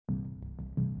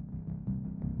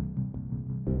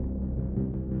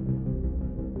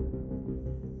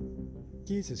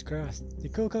Jesus Christ,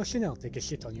 did Coco Chanel take a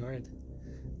shit on your head?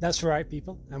 That's right,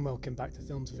 people, and welcome back to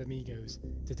Films with Amigos.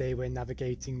 Today we're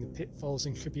navigating the pitfalls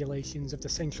and tribulations of the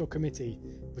Central Committee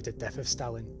with the death of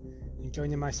Stalin. And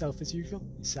joining myself as usual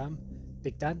is Sam,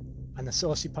 Big Dan, and the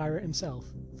saucy pirate himself,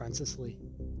 Francis Lee.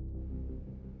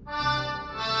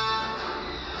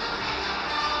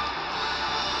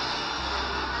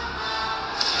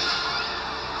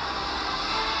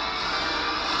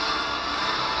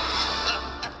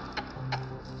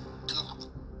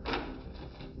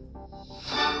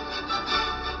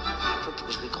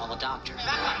 We call a doctor.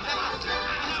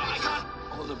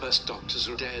 All the best doctors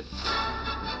are dead.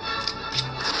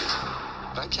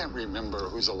 I can't remember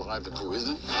who's alive and who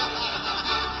isn't.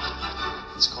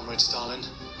 It's Comrade Stalin.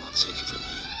 I'll take it from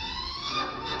here.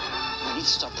 We need to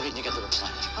start putting together a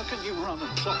plan. How can you run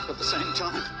and plot at the same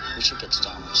time? We should get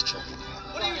Stalin's children here.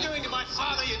 What are you doing to my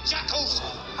father, you jackals?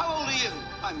 How old are you?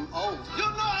 I'm old.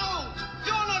 You're not old!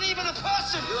 You're not even a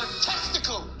person! You're a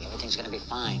testicle! Everything's gonna be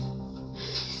fine.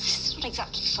 This is not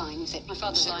exactly fine, is it? My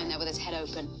father's lying there with his head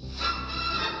open.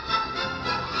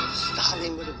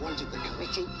 Stalin would have wanted the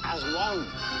committee as one.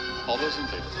 All those in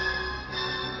favor?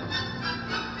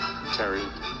 Carried.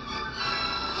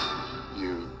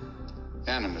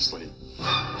 Unanimously.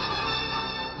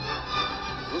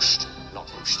 Rushed,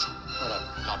 not rushed. Whatever,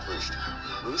 not rushed.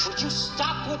 Rushed? Would you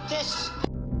stop with this?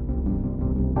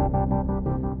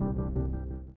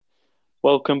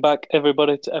 Welcome back,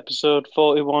 everybody, to episode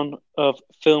 41 of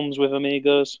Films with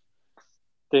Amigos.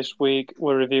 This week,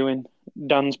 we're reviewing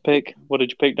Dan's pick. What did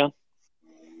you pick, Dan?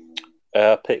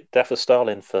 Picked Death of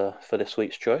Stalin for this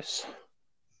week's choice.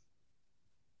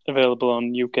 Available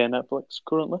on UK Netflix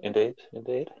currently. Indeed.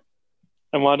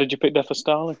 And why did you pick Death of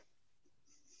Stalin?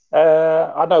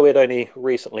 I know we'd only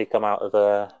recently come out of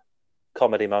a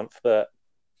comedy month, but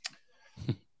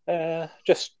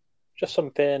just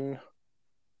something,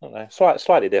 I don't know,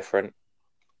 slightly different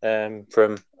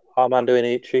from Armando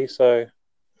Iannucci. So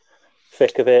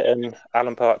thick of it and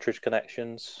Alan Partridge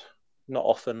connections. Not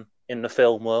often in the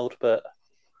film world, but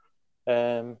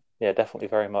definitely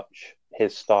very much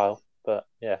his style. But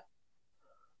yeah,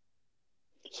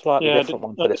 slightly different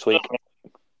one for this week.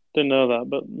 Didn't know that,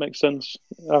 but makes sense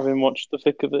having watched the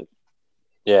thick of it.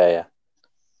 Yeah.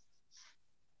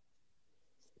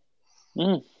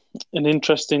 An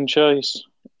interesting choice.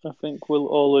 I think we'll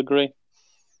all agree.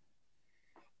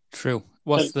 True.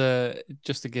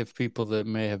 Just to give people that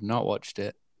may have not watched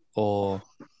it or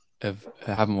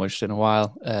haven't watched it in a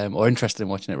while, or interested in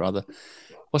watching it rather,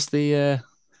 what's the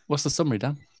summary,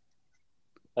 Dan?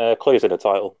 Clues in the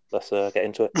title. Let's get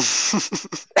into it.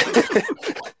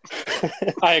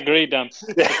 I agree, Dan.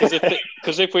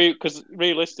 Because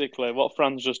realistically, what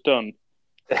Fran's just done,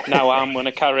 now I'm going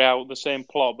to carry out the same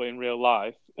plot but in real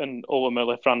life, and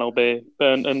ultimately Fran will be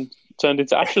burnt and turned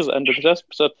into ashes at the end of this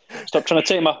episode. Stop trying to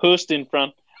take my hosting,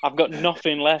 Fran. I've got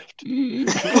nothing left.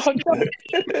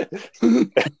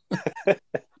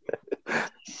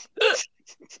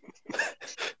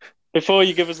 Before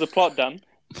you give us the plot, Dan,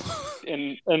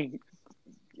 and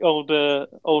old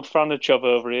Franichov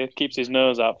over here keeps his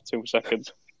nose out for 2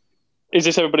 seconds. Is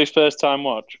this everybody's first time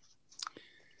watch?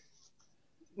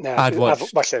 No, I've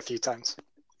watched it a few times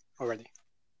already.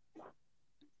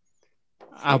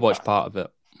 I watched part of it.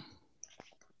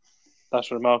 That's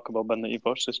remarkable, Ben, that you've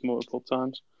watched this multiple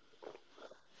times.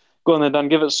 Go on then, Dan,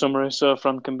 give it a summary so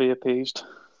Fran can be appeased.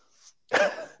 Do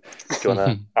you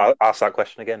want to ask that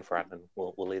question again, Fran, and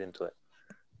we'll lead into it?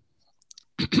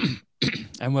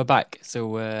 And we're back.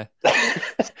 So,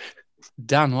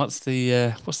 Dan, what's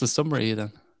the summary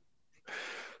then?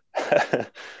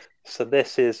 So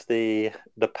this is the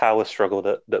power struggle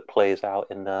that plays out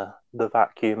in the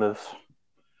vacuum of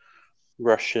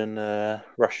Russian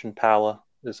power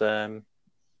as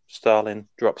Stalin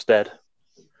drops dead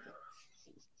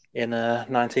in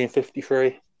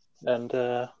 1953, and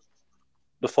the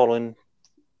following,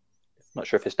 not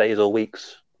sure if it's days or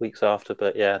weeks after,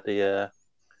 but yeah, the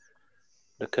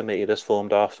committee that's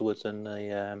formed afterwards and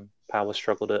the power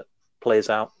struggle that plays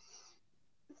out.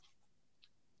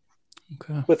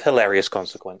 Okay. With hilarious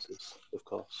consequences, of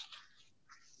course.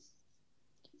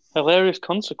 Hilarious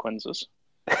consequences?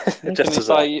 Just as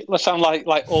let's sound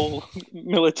like all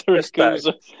military coups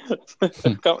are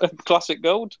classic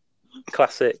gold.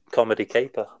 Classic comedy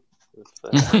caper.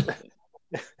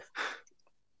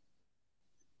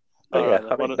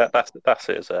 That's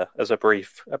it as a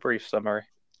brief summary.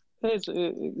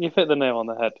 You've hit the nail on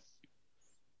the head.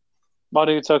 Why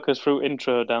do you talk us through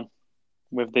intro, Dan,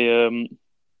 with the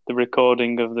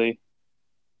recording of the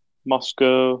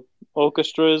Moscow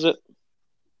Orchestra? Is it?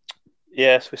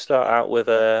 Yes, we start out with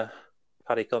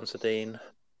Paddy Considine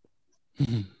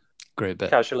Great bit.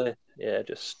 Casually, yeah,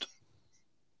 just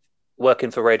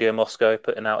working for Radio Moscow,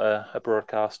 putting out a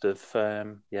broadcast of,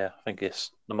 I think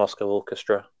it's the Moscow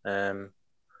Orchestra.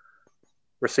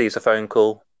 Receives a phone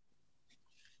call.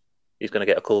 He's going to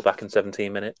get a call back in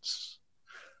 17 minutes.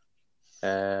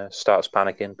 Starts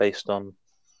panicking based on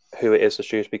who it is that's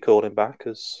due to be calling back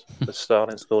as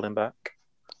Stalin's calling back.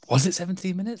 Was it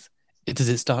 17 minutes? Does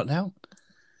it start now?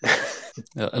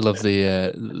 I love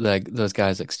those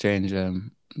guys exchange.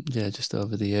 Just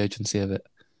over the urgency of it.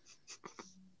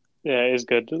 Yeah, it is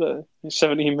good. It's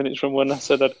 17 minutes from when I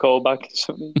said I'd call back.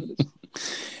 17 minutes.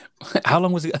 How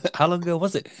long was it? How long ago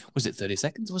was it? Was it 30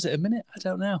 seconds? Was it a minute? I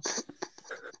don't know.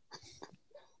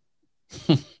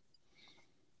 I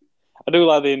do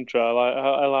like the intro.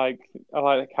 I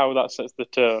like how that sets the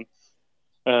tone.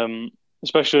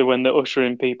 Especially when they're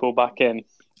ushering people back in.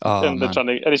 Oh, and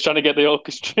he's trying to get the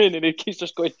orchestra in, and he keeps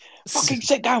just going, "Fucking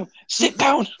sit down."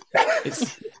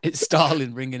 It's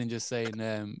Stalin ringing and just saying,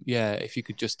 if you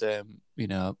could just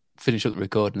finish up the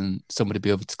recording and somebody be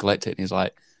able to collect it. And he's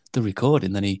like, the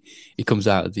recording. Then he comes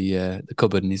out of the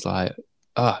cupboard and he's like,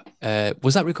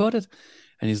 was that recorded?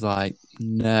 And he's like,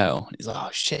 no. And he's like, oh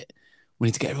shit, we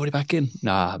need to get everybody back in.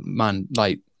 Nah, man,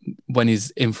 like when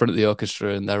he's in front of the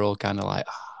orchestra and they're all kind of like,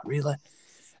 really?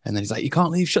 And then he's like, you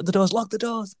can't leave, shut the doors, lock the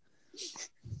doors.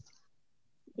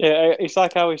 Yeah, it's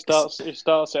like how he starts it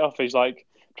off. He's like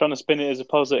trying to spin it as a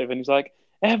positive, and he's like,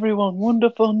 everyone,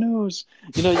 wonderful news.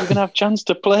 You're going to have a chance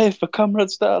to play for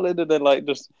Comrade Stalin. And then like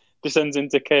just descends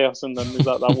into chaos, and then there's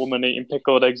like that woman eating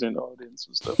pickled eggs in the audience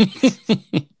and stuff.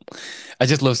 I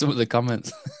just love some of the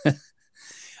comments.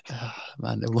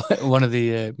 Man, one of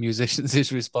the musicians,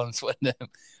 his response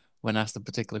when asked a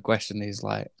particular question, he's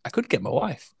like, I could get my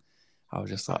wife. I was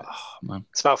just like, oh man.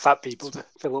 It's about fat people to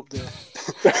fill up the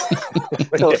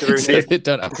room. So they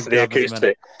don't have to the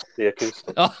acoustic. The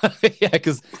acoustic. Oh, yeah,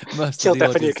 because most of the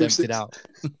audience emptied out.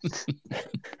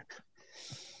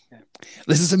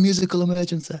 This is a musical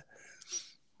emergency.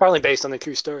 Apparently based on a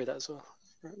true story, that as well.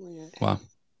 Apparently, wow.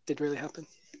 Did really happen.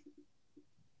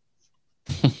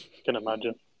 Can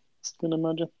imagine.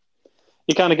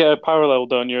 You kind of get a parallel,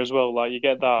 don't you, as well? Like you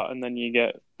get that, and then you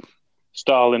get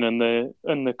Stalin and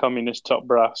the communist top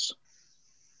brass.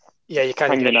 Yeah, you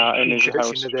kind of hanging get out in his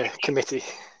house. the committee,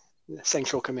 the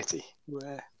central committee,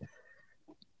 where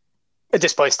at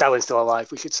this point Stalin's still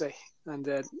alive, we should say, and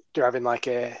they're having like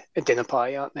a dinner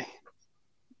party, aren't they?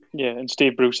 Yeah, and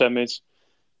Steve Buscemi is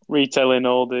retelling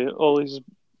all his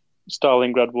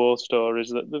Stalingrad war stories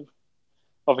that they've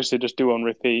obviously just do on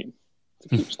repeat to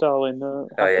keep Stalin.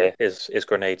 His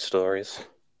grenade stories.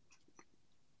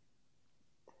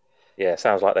 Yeah,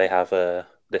 sounds like they have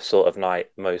this sort of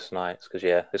night most nights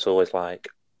because it's always like,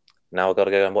 now I've got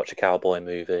to go and watch a cowboy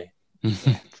movie.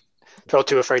 They're all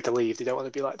too afraid to leave. They don't want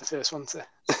to be like the first one to.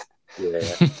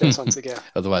 First one to go.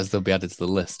 Otherwise, they'll be added to the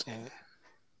list. Yeah.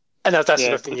 And that's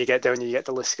another thing you get when you get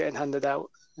the list getting handed out.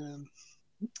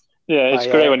 It's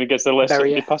great when he gets the list.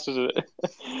 He passes it.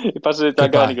 He passes it to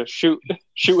that guy and he goes,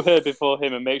 "Shoot her before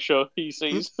him and make sure he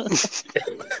sees."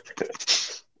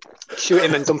 Shoot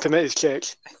him and dump him at his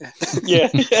church. Yeah,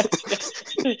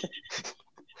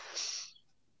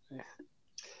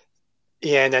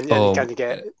 and then you kind of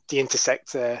get the intersect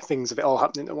things of it all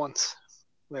happening at once,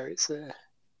 where it's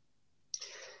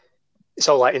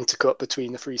all like intercut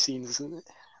between the three scenes, isn't it?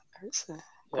 It's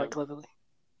quite cleverly.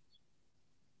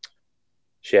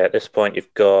 Yeah, at this point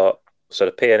you've got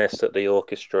the pianist at the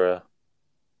orchestra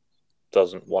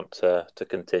doesn't want to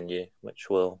continue, which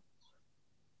we'll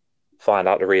find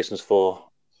out the reasons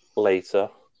for later.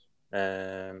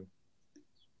 Then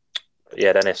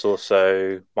it's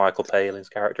also Michael Palin's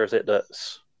character, is it,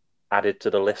 that's added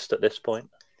to the list at this point?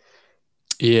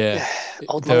 Yeah.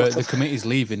 The committee's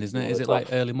leaving, isn't it? Is it like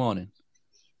early morning?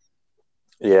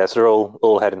 Yeah, so they're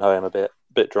all heading home a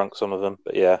bit drunk, some of them,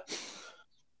 but yeah.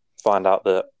 Find out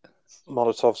that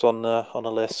Molotov's on a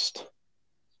list.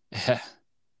 Yeah.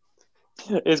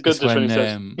 It's good when he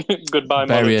says, goodbye,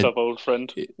 Beria, Molotov, old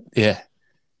friend. Yeah.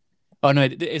 Oh, no,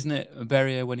 isn't it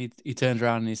Beria when he turns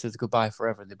around and he says goodbye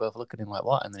forever and they both look at him like,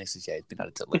 what? And then he says, yeah, he's been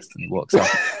added to the list and he walks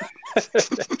off.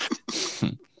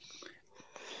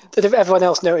 Did everyone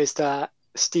else notice that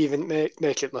Stephen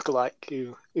Merchant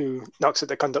lookalike who knocks at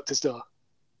the conductor's door?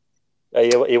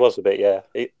 He was a bit, yeah.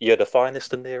 You're the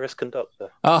finest and nearest conductor.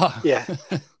 Oh. Yeah.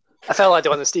 I felt like they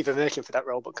wanted Stephen Merchant for that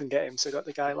role, but couldn't get him, so I got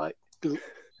the guy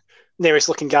nearest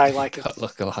looking guy like him.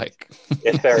 Look-alike.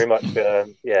 It's very much,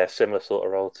 similar sort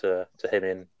of role to him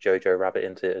in Jojo Rabbit,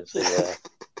 isn't it?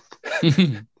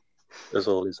 As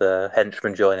all his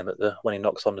henchmen join him when he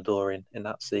knocks on the door in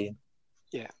that scene.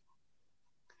 Yeah.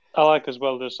 I like as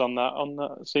well just on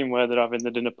that scene where they're having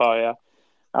the dinner party.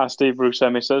 Steve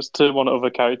Buscemi says to one of the other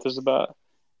characters about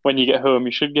when you get home,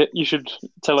 you should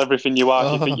tell everything you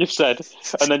think you've said,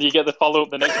 and then you get the follow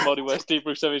up the next morning where Steve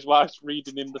Buscemi's wife's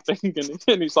reading him the thing,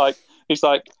 and he's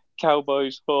like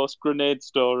cowboys, horse, grenade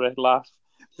story, laugh,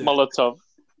 Molotov,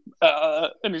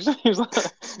 and he's like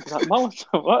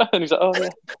Molotov, what? And he's like, oh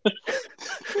yeah.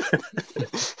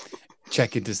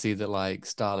 Checking to see that like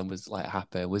Stalin was like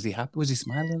happy. Was he happy? Was he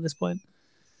smiling at this point?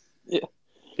 Yeah.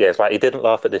 Yeah, it's like he didn't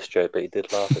laugh at this joke, but he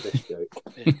did laugh at this joke.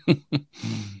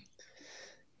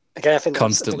 Again, I think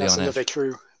Constantly that's on another edge.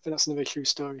 true. I think that's another true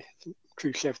story. I think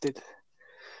Khrushchev did.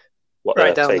 What,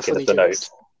 Write down the taking funny of the jokes.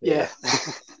 note. Yeah.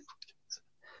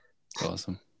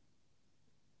 Awesome.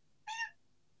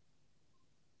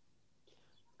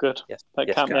 Good. Yes, That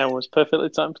yes, cat Jack. meow was perfectly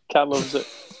timed. Cat loves it.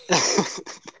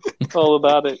 All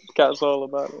about it. Cat's all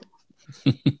about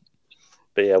it.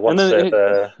 But yeah, once then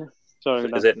they've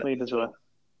Sorry, is it- lead us away.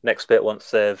 next bit,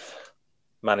 once they've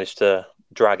managed to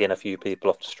drag in a few people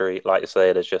off the street, like you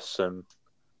say, there's just some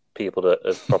people that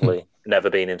have probably never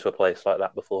been into a place like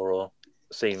that before or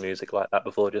seen music like that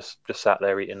before, just sat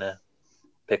there eating their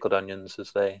pickled onions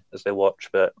as they watch.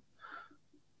 But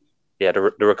yeah, the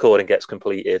recording gets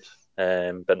completed,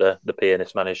 but the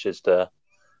pianist manages to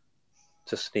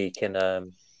sneak in a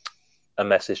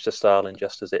message to Stalin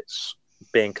just as it's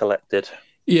being collected.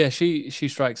 Yeah, she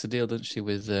strikes a deal, doesn't she,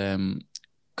 with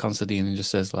Constantine, and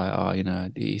just says like, oh,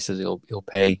 he says he'll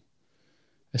pay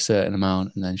a certain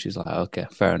amount, and then she's like, okay,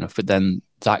 fair enough. But then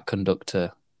that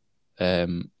conductor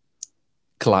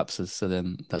collapses, so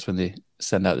then that's when they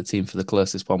send out the team for the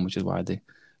closest one, which is why they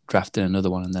draft in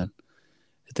another one. And then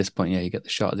at this point, you get the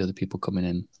shot of the other people coming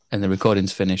in, and the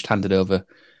recording's finished, handed over.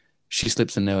 She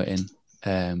slips a note in,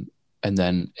 and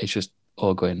then it's just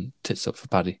all going tits up for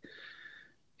Paddy.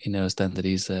 He knows then that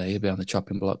he'll be on the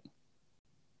chopping block.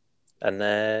 And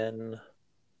then,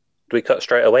 do we cut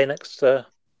straight away next? I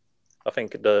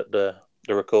think the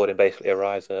recording basically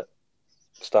arrives at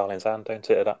Stalin's hand, don't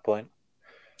it? At that point.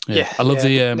 Yeah. I love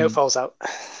the note falls out.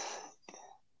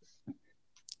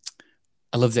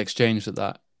 I love the exchange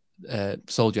that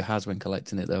soldier has when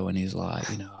collecting it, though, when he's like,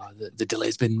 the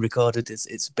delay's been recorded,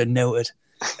 it's been noted.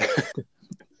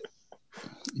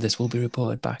 This will be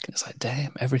reported back. And it's like,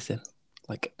 damn, everything,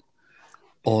 like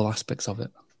all aspects of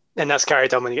it. And that's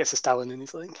carried on when he gets to Stalin, and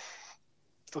he's like,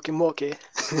 "Fucking walk here."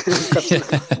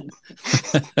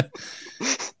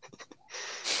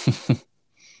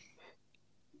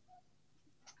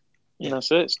 And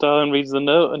that's it. Stalin reads the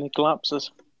note and he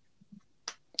collapses.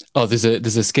 Oh, there's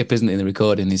a skip, isn't it, in the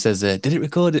recording? He says, "Did it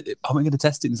record it? Are we going to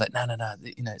test it?" And he's like, "No.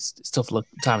 It's tough. Look,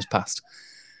 time's passed."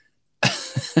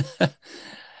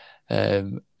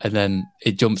 And then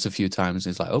it jumps a few times.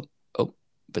 And he's like, "Oh,"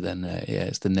 but then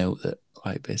it's the note that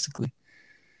like basically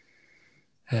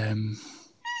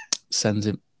sends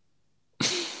him.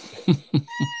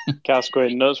 Cat's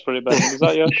going nuts for it, Ben. Is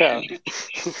that your cat?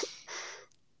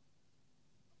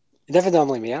 It never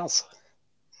normally meows.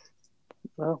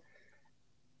 Well,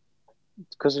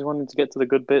 it's because he wanted to get to the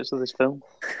good bits of this film.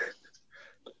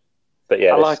 But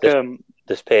yeah, I like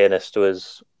this pianist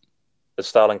was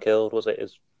Stalin killed? Was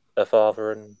it her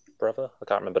father and brother? I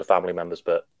can't remember the family members,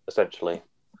 but essentially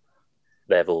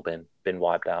they've all been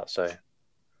wiped out. So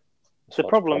the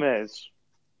problem is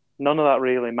none of that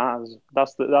really matters.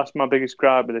 That's my biggest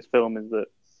gripe with this film, is that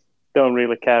they don't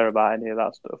really care about any of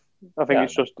that stuff. I think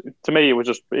it's just, to me,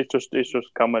 it's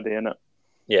just comedy, innit?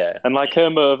 Yeah. And like her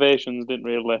motivations didn't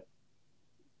really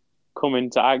come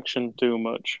into action too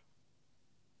much.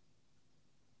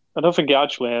 I don't think it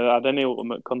actually had any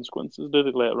ultimate consequences, did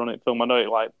it, later on in the film? I know it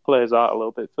like plays out a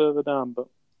little bit further down, but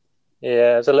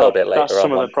yeah, it's a little bit later. That's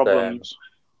some of the problems.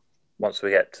 Once we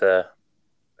get to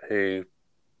who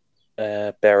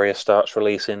Beria starts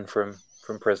releasing from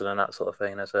prison and that sort of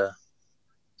thing, there's a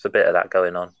bit of that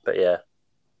going on. But yeah,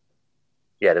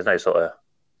 there's no sort of,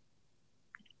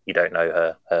 you don't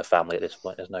know her family at this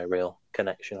point. There's no real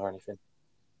connection or anything.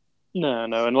 No,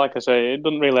 and like I say, it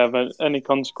doesn't really have any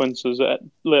consequences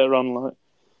later on. Like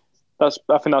I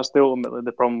think that's ultimately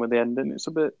the problem with the ending. It's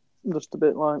just a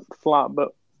bit like flat.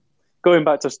 But going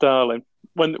back to Stalin,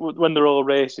 when they're all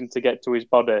racing to get to his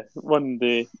body, when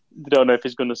they don't know if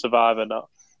he's going to survive or not,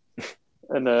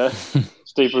 and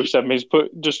Steve Buscemi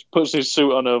just puts his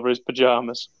suit on over his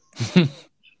pajamas.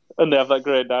 And they have that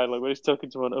great dialogue where he's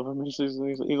talking to one of them. He's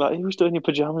like, "You were still in your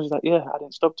pajamas?" He's like, "Yeah, I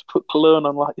didn't stop to put cologne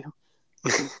on like you."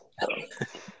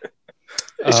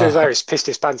 It shows how he's pissed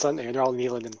his pants, aren't they? And they're all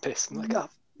kneeling and pissed. I'm like, oh,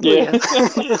 yeah.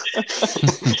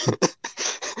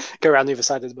 Go around the other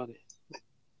side of the body.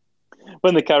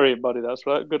 When they carry a body, that's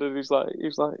right. Good. And he's like,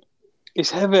 It's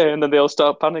heavy, and then they all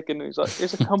start panicking. And he's like,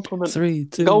 "It's a compliment. 3,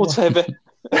 2, Gold's 1. heavy."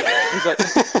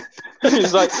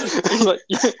 he's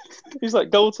like,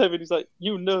 "Gold's heavy." And he's like,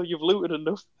 "You know, you've looted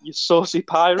enough, you saucy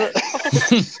pirate."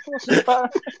 Saucy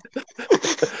pirate.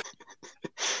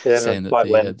 Yeah, Saying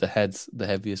that the head's the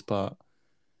heaviest part.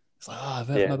 It's like, I've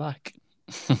hurt my back.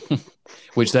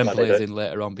 Which then plays in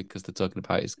later on because they're talking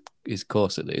about his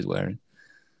corset that he's wearing.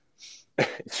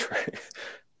 It's right.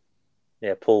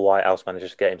 Yeah, Paul Whitehouse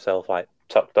manages to get himself like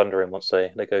tucked under him once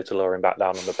they go to lower him back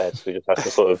down on the bed, so he just has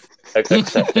to sort of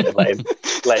accept it and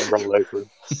let him roll over him.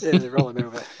 Yeah, they roll him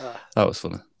over. That was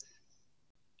funny.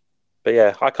 But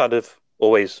yeah, I kind of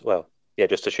always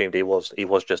just assumed he was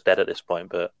just dead at this point,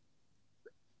 but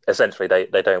essentially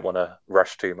they don't want to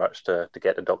rush too much to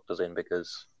get the doctors in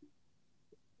because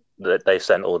they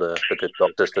sent all the good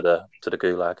doctors to the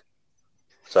gulag.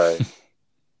 So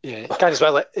yeah, kind of as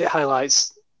well. It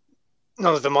highlights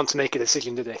none of them want to make a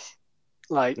decision, do they?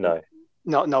 Like, no,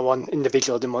 not one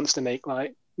individual of them wants to make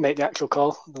the actual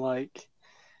call. Like,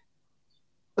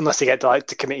 unless they get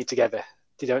the committee together,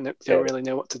 they don't really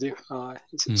know what to do.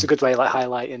 It's a good way of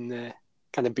highlighting the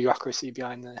kind of bureaucracy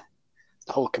behind the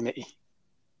whole committee.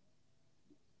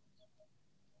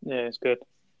 Yeah, it's good.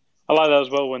 I like that as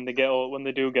well when they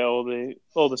do get all the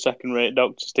second-rate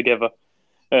doctors together.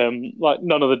 Like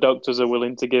none of the doctors are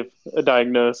willing to give a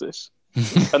diagnosis,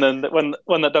 and then when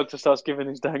that doctor starts giving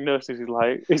his diagnosis,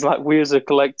 he's like, we as a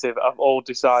collective have all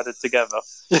decided together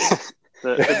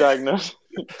the diagnosis.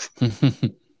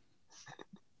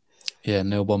 Yeah,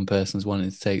 no one person's wanting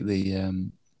to take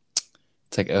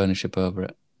take ownership over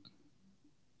it.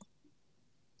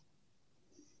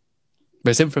 But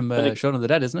it's him from Shaun of the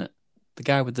Dead, isn't it? The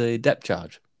guy with the depth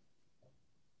charge.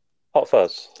 Hot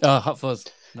Fuzz. Oh, Hot Fuzz.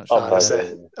 Not sure.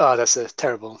 That's a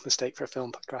terrible mistake for a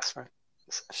film podcast, right?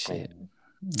 Shit.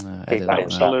 Keep that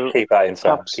in. Keep that in,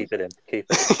 Sam. Keep it in. Keep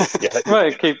it in.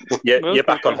 Right, you're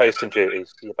back on hosting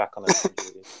duties. You're back on hosting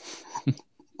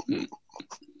duties.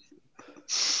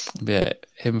 Yeah,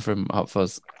 him from Hot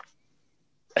Fuzz.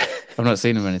 I've not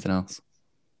seen him in anything else.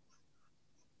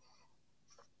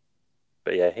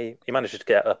 But yeah, he manages to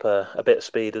get up a bit of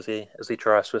speed as he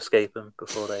tries to escape them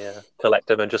before they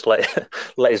collect him and just let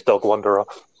his dog wander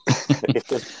off.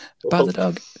 By the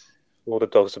dog. All the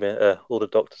doctors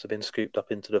have been scooped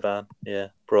up into the van. Yeah,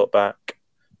 brought back,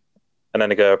 and then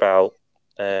they go about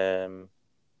getting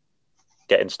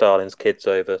Stalin's kids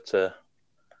over to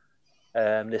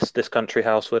this country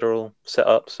house where they're all set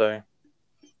up. So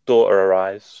daughter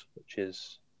arrives, which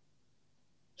is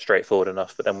straightforward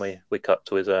enough. But then we cut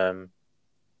to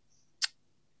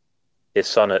his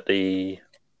son at the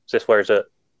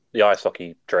ice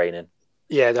hockey training.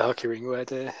 Yeah, the hockey ring where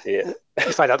you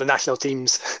find out the national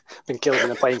team's been killed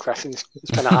in a plane crash and he's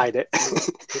trying to hide it.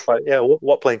 Like, yeah,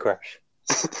 what plane crash?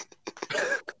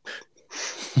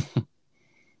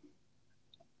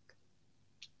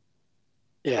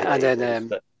 Yeah, and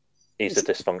then he's a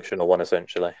dysfunctional one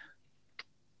essentially.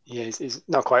 Yeah, he's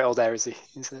not quite all there, is he?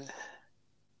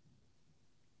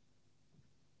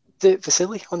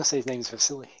 Vasily? I want to say his name's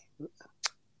Vasily.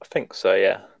 I think so,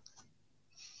 yeah.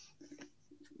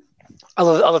 I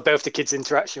love both the kids'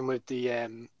 interaction with the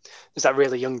there's that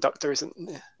really young doctor, isn't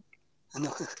there?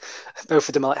 Both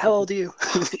of them are like, how old are you?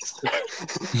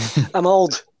 I'm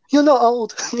old. You're not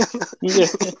old.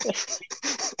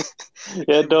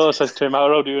 Yeah, Dora says to him,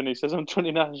 how old are you? And he says, I'm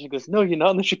 29. And she goes, no, you're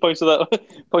not. And then she points to that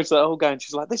old guy and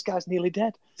she's like, this guy's nearly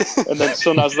dead. And then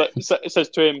son says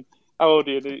to him, how old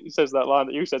are you? And he says that line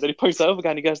that you said. Then he points to that other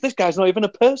guy and he goes, this guy's not even a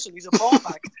person. He's a ball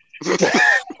bag.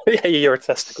 Yeah, you're a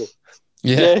testicle.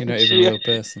 Yeah, you're not even a real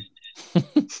person.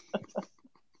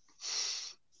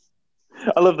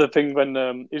 I love the thing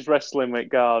when he's wrestling with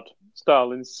guard,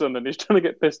 Stalin's son, and he's trying to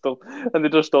get pistol, and they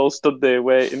just all stood there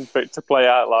waiting for it to play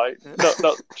out, like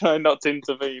not trying not to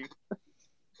intervene.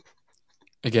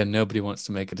 Again, nobody wants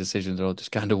to make a decision; they're all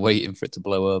just kind of waiting for it to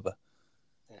blow over.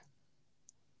 Yeah.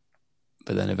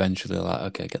 But then eventually, like,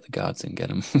 okay, get the guards in, get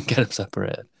them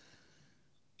separated.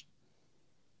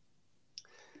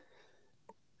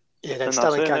 Yeah, then and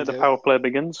Stalin kind of the power play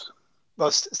begins. Well,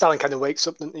 Stalin kind of wakes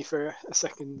up, doesn't he, for a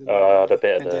second? The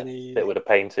bit with the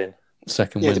painting.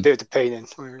 Second win. Yeah, the bit with the painting.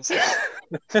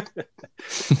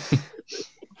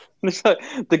 It's like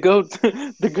the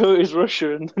goat is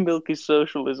Russia and the milk is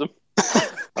socialism.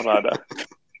 I like that.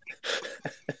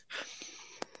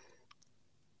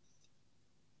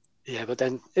 Yeah, but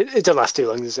then it doesn't last too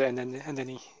long, does it? And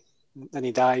then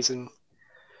he dies, and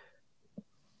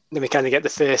then we kind of get the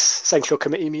first Central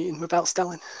Committee meeting without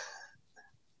Stalin.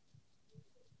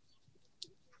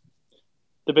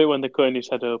 The bit when they're cutting his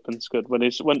head open is good.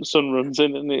 When son runs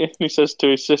in and he says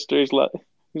to his sister, he's like,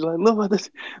 He's like,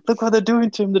 look what they're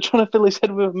doing to him. They're trying to fill his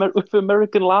head with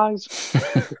American lies.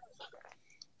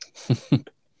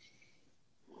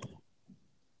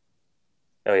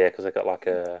 Oh yeah, because they got like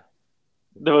a.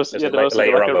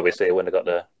 Later on, where we see when they got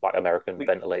the American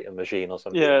ventilator machine or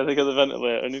something. Yeah, they got the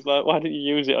ventilator, and he's like, "Why didn't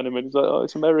you use it on him?" And he's like, "Oh,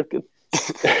 it's American."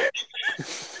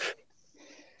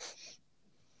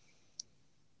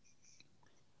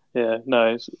 Yeah,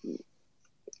 no,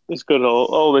 it's good.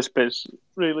 All this bit's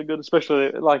really good, especially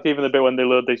like even the bit when they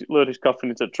load his coffin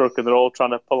into the truck and they're all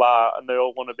trying to pull out and they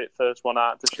all want to be first one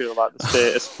out to show like the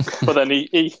status. But then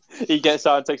he gets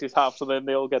out and takes his hat off, so then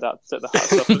they all get out to take the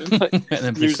hats off and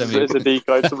then uses it as a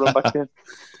decoy to run back in.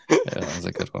 Yeah, that was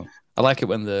a good one. I like it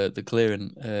when they're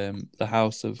clearing the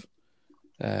house of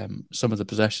some of the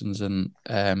possessions and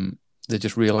they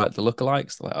just realise the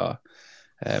lookalikes. They're like,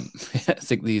 I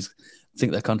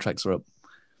think their contracts are up.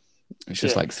 It's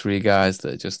just like three guys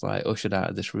that are just like ushered out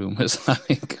of this room. It's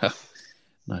like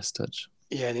nice touch.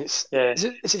 Yeah, and is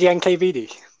it the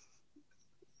NKVD?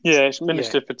 Yeah, it's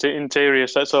Minister for Interior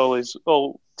sets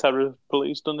all terror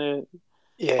police done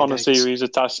it on a series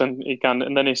of tasks, and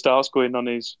then he starts going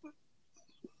on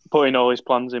putting all his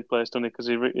plans in place, doesn't he? Because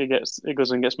he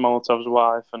goes and gets Molotov's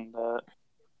wife and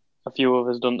a few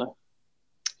others, doesn't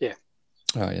they? Yeah.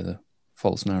 Oh yeah, the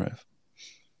false narrative.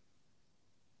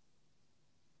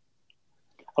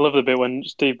 I love the bit when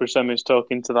Steve Buscemi is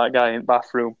talking to that guy in the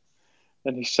bathroom,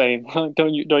 and he's saying,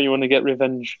 "Don't you want to get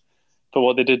revenge for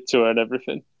what they did to her and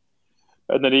everything?"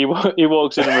 And then he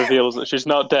walks in and reveals that she's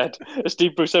not dead. And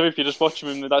Steve Buscemi, if you just watch him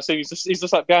in that scene, he's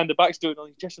just like behind the back doing all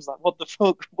these gestures, like, "What the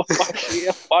fuck?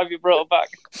 Why have you brought her back?"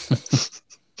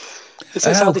 It's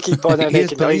how they keep on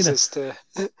making noises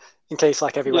in case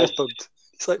like everywhere's bugged.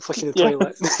 It's like flushing the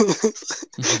toilet.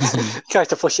 Tries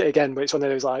to flush it again, but it's one of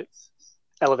those like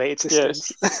elevated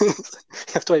systems. Yes.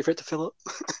 You have to wait for it to fill up.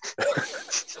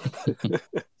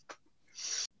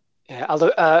 Yeah,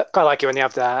 I quite like it when they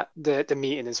have the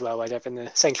meeting as well, where they're having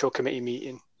the central committee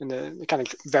meeting and they kind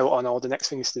of vote on all the next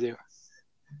things to do.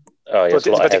 Oh yeah,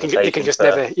 but they can just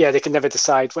they can never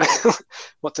decide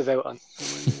what to vote on.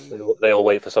 They all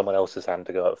wait for someone else's hand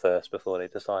to go up first before they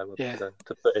decide what to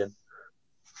put in.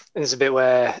 And there's a bit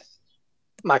where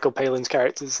Michael Palin's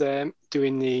character's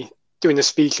doing the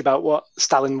speech about what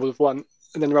Stalin would want,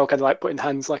 and then they're all kind of like putting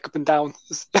hands like up and down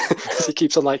as he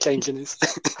keeps on like changing his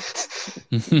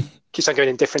keeps on going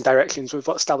in different directions with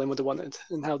what Stalin would have wanted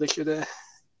and how they should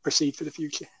proceed for the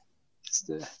future.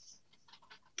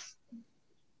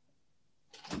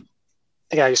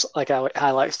 Again, I just like how it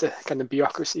highlights the kind of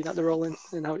bureaucracy that they're all in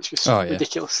and how it's just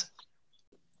ridiculous.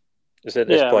 Is it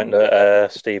this point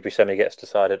that Steve Buscemi gets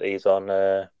decided he's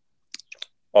on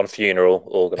funeral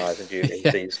organising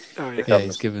duties?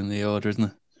 He's given the order, isn't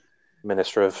he?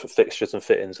 Minister of Fixtures and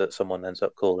Fittings that someone ends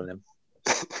up calling him.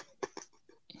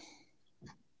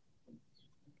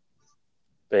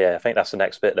 But yeah, I think that's the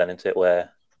next bit then, isn't it,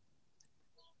 where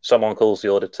someone calls the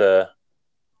order to...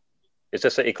 Is the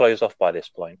city closed off by this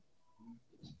point?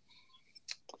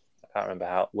 I can't remember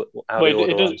how the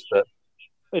order runs, but...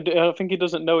 I think he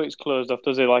doesn't know it's closed off,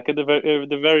 does he? Like at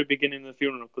the very beginning of the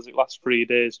funeral, because it lasts 3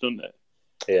 days, doesn't it?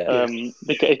 Yeah.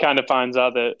 He kind of finds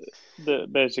out that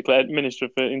basically Minister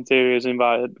for Interior has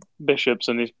invited bishops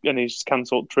and he's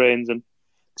cancelled trains and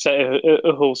set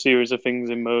a whole series of things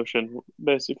in motion,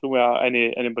 basically without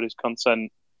anybody's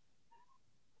consent.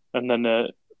 And then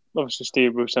obviously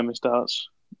Steve Buscemi starts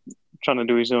trying to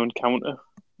do his own counter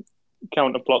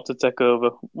plot to take over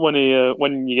when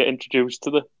you get introduced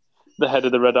to the head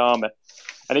of the Red Army.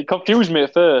 And it confused me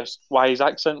at first why his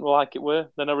accent were like it were.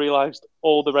 Then I realised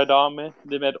all the Red Army,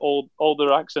 they made all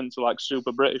their accents are like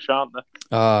super British, aren't they?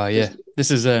 Yeah.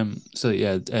 This is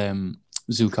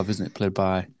Zukov, isn't it? Played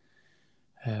by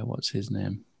what's his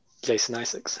name? Jason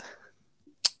Isaacs.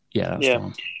 Yeah, that's the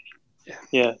one.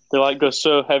 Yeah. They like go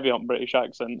so heavy on British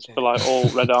accents for like all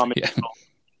Red Army people.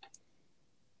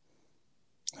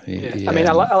 Yeah. I mean,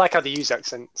 I like how they use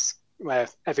accents, where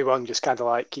everyone just kind of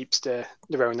like keeps their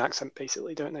own accent,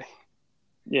 basically, don't they?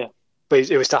 Yeah. But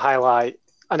it was to highlight.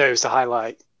 I know it was to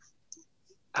highlight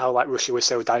how like Russia was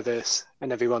so diverse,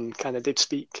 and everyone kind of did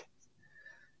speak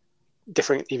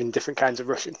different kinds of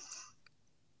Russian,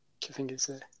 which I think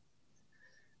is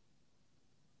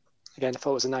again, I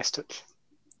thought it was a nice touch.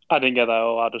 I didn't get that at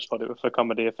all. I just thought it was for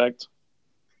comedy effect.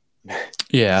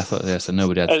 Yeah, I thought so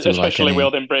nobody had to do especially with all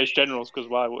them British generals, because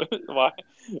why would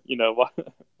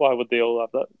they all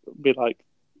have that? Be like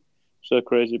so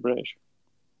crazy British.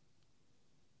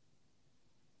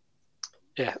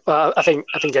 Yeah, well, I think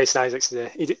Jason Isaacs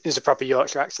is a proper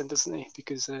Yorkshire accent, doesn't he?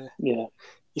 Because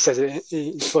he says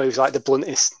he thought it was like the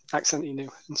bluntest accent he knew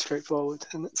and straightforward,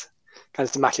 and kind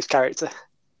of to match his character.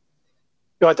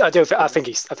 I think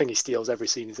he steals every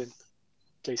scene he's in.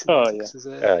 Jason. As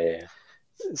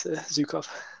Zukov.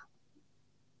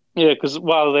 Yeah, because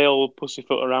while they all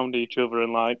pussyfoot around each other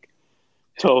and like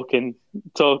talking, you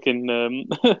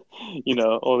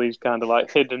know, all these kind of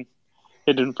like hidden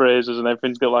phrases and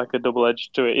everything's got like a double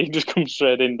edge to it. He just comes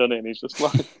straight in, doesn't he? And he's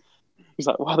like,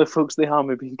 why the fuck's the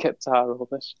army being kept out of all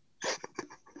this?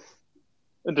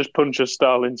 And just punches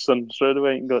Stalin's son straight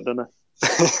away and got done it.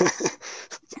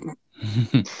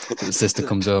 The sister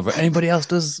comes over. Anybody else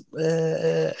does?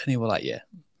 And he was like, yeah.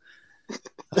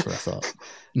 That's what I thought.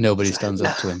 Nobody stands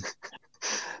up to him.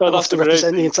 I'll have to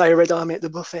represent the entire Red Army at the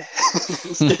buffet.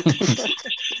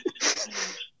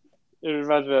 It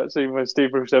reminds me of that scene when Steve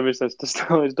Buscemi says to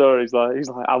Stalin's daughter, he's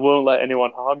like, I won't let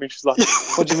anyone harm you. She's like,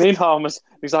 what do you mean harm us?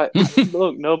 He's like,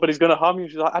 look, nobody's going to harm you.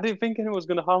 She's like, I didn't think anyone was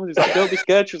going to harm us. He's like, don't be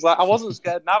scared. She's like, I wasn't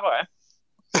scared, never.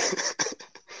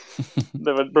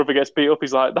 Then when brother gets beat up,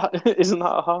 he's like, isn't that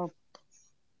a harm?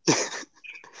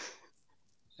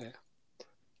 Yeah.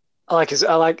 I like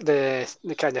the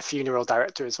kind of funeral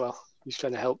director as well. He's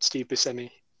trying to help Steve Buscemi.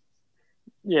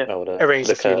 Yeah. Arrange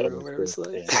the funeral where it's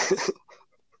like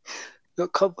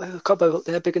got cobweb up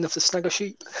there big enough to snag a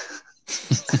sheep.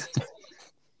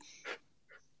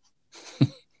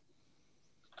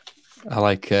 I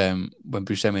like when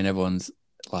Buscemi and everyone's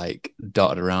like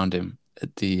dotted around him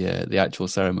at the actual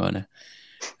ceremony,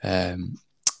 and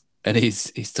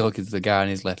he's talking to the guy on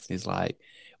his left, and he's like,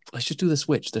 "Let's just do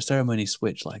the ceremony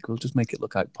switch. Like, we'll just make it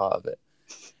look like part of it."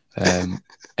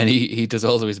 And he does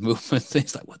all of his movements.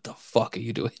 He's like, "What the fuck are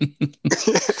you doing?"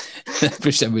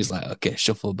 Buscemi's like, "Okay,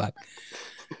 shuffle back."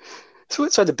 So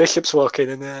it's when the bishops walk in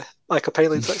and Michael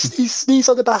Palin's like, sneeze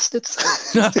on the bastards.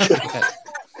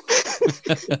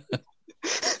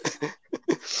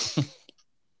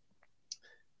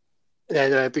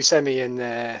 And then Buscemi and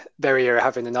Berry are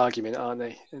having an argument, aren't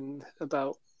they? And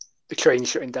about the train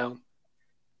shutting down.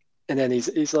 And then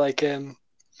he's like,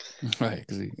 right,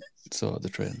 because he saw the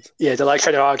trains. Yeah, they're like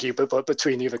trying to argue, but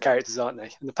between the other characters, aren't they?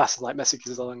 And they're passing like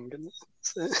messages along. And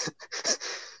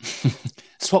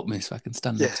swap me so I can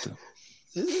stand next to him.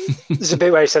 There's a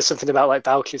bit where he says something about like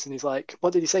vouchers, and he's like,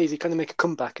 "What did he say? Is he going to make a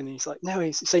comeback?" And he's like, "No,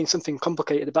 he's saying something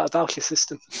complicated about a voucher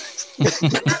system."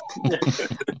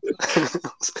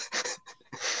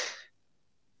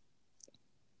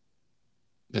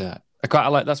 Yeah, I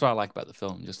like. That's what I like about the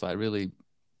film. Just like really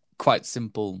quite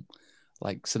simple,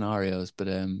 like scenarios, but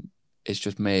it's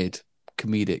just made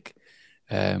comedic,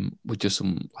 with just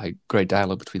some like great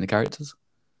dialogue between the characters.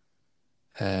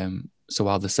 So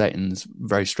while the setting's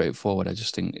very straightforward, I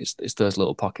just think it's those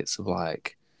little pockets of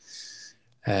like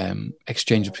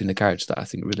exchange between the characters that I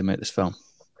think really make this film.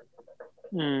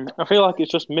 I feel like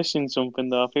it's just missing something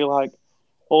though. I feel like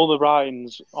all the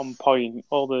writing's on point,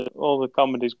 all the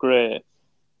comedy's great.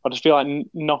 I just feel like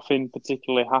nothing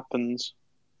particularly happens,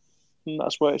 and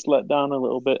that's where it's let down a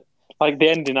little bit. Like the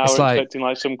ending, I was expecting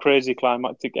like some crazy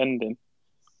climactic ending.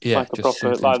 Yeah, like a just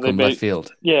proper, like from left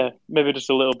field. Yeah, maybe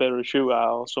just a little bit of a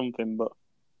shootout or something, but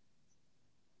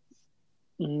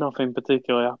nothing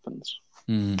particularly happens.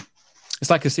 It's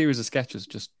like a series of sketches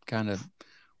just kind of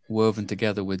woven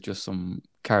together with just some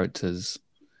characters,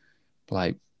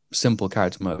 like simple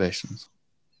character motivations.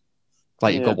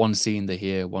 Like you've got one scene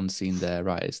here, one scene there,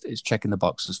 right? It's checking the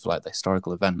boxes for like the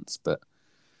historical events, but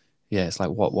yeah, it's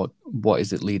like what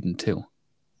is it leading to?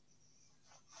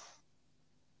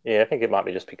 Yeah, I think it might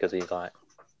be just because he's like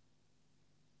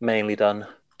mainly done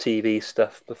TV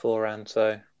stuff beforehand,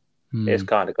 so it's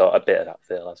kind of got a bit of that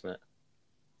feel, hasn't it?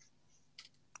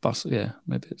 But yeah,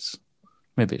 maybe it's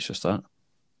just that.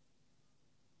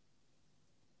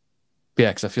 But yeah,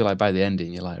 because I feel like by the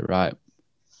ending, you're like, right,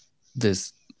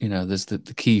 there's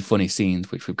the key funny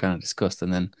scenes which we've kind of discussed,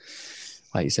 and then,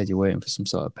 like you said, you're waiting for some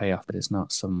sort of payoff, but it's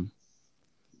not some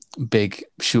big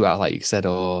shootout, like you said,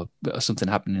 or something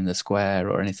happening in the square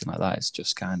or anything like that. It's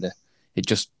just kind of, it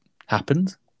just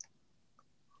happened.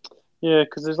 Yeah,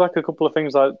 because there's like a couple of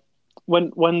things like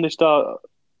when they start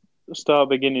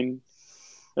beginning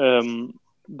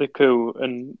the coup,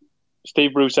 and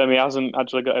Steve Buscemi hasn't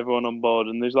actually got everyone on board,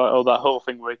 and there's like that whole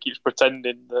thing where he keeps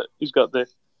pretending that he's got the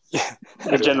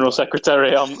general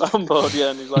secretary on board,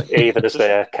 and he's like, even as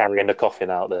they're carrying the coffin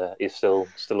out there, he's still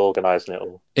organising it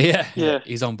all. Yeah,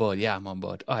 he's on board. Yeah, I'm on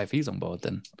board. Oh, if he's on board,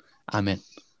 then I'm in.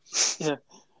 Yeah,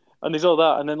 and there's all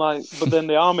that, and then but then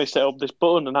the army set up this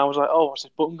button, and I was like, oh, what's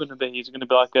this button going to be? Is it going to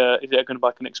be like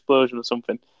an explosion or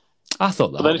something? I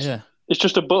thought that. But then it's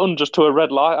just a button just to a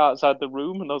red light outside the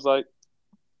room, and I was like,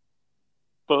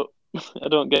 but I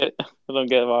don't get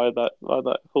why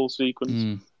that whole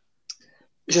sequence.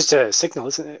 It's just a signal,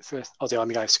 isn't it, for all the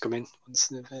army guys to come in.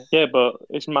 Yeah, but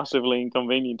it's massively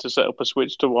inconvenient to set up a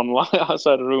switch to one light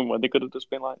outside a room when they could have just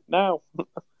been like, "No,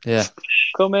 Yeah.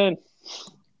 come in."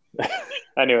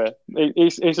 Anyway,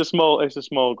 it's a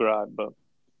small gripe, but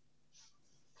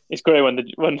it's great when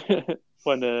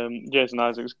Jason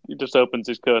Isaacs just opens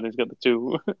his code and he's got the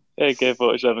two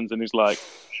AK-47s and he's like,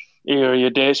 "Here are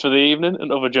your dates for the evening,"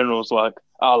 and other generals like,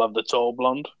 "I'll have the tall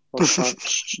blonde." Like,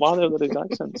 why are there these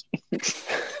accents?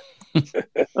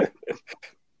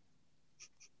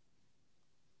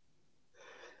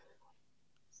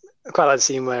 I quite like the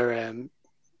scene where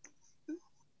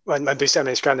when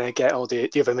Buscemi is trying to get all the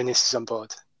other ministers on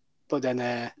board, but then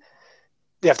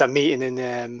they have that meeting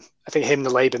in I think him, the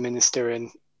Labour minister,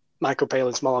 and Michael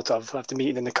Palin, Molotov have the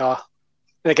meeting in the car.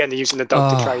 And again, they're using the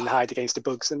dog to try and hide against the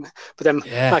bugs. But then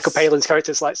Michael Palin's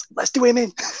character's like, "Let's do him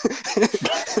in."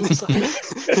 And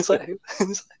it's like,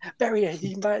 "Bury it.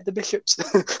 He invited the bishops.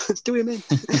 Let's do him in."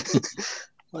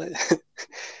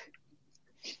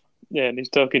 Yeah, and he's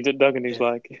talking to Doug, and he's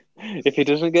like, "If he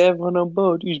doesn't get everyone on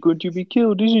board, he's going to be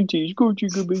killed, isn't he? He's going to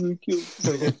be killed."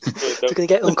 They're going to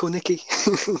get Uncle Nicky.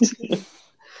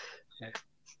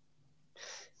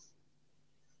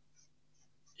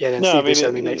 Yeah, then Steve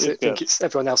Buscemi makes it think it's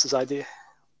everyone else's idea.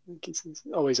 It's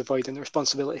always avoiding the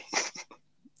responsibility.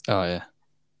 Oh, yeah.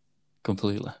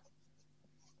 Completely.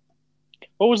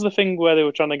 What was the thing where they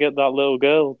were trying to get that little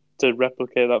girl to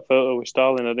replicate that photo with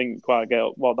Stalin? I didn't quite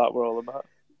get what that were all about.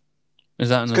 Is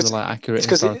that another accurate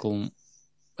historical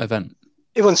event?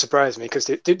 It wouldn't surprise me because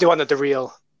they wanted the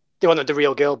real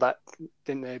girl back,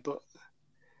 didn't they? But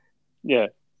yeah.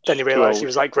 Then he realised she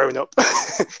was like grown up.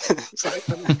 It's like,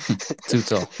 too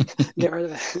tall. Get rid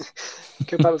of it.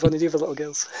 Go back with one of the other little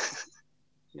girls.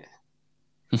 Yeah.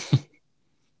 Because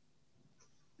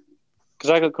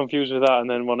I got confused with that, and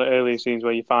then one of the earlier scenes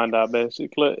where you find out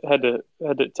basically head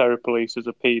at Terror Police is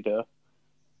a pedo.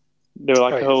 There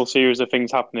were a whole series of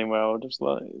things happening where I was just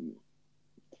like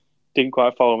didn't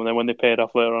quite follow them, and then when they paid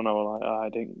off later on, I was like, I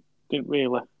didn't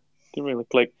really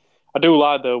click. I do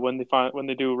like though when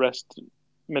they do arrest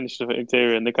Minister of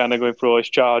Interior and they kind of go through all his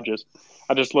charges.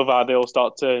 I just love how they all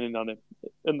start turning on him,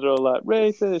 and they're all like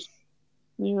rapist,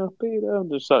 pedo, and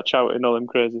just start shouting all them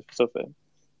crazy stuff at him.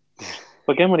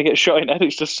 But again, when he gets shot in the head,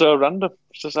 it's just so random.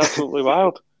 It's just absolutely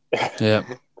wild. Yeah.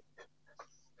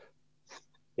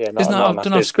 Yeah, isn't that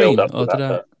done off screen? Or did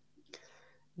I?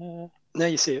 No,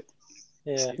 you see it.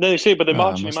 Yeah. No, you see it, but they're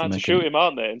marching him out to shoot him,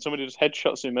 aren't they? And somebody just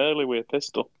headshots him early with a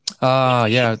pistol. Ah,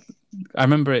 yeah. I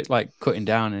remember it cutting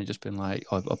down and it just been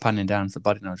or panning down to the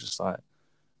body, and I was just like,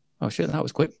 "Oh shit, that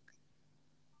was quick."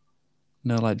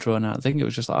 No, drawn out. I think it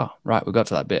was just like, "Oh, right, we got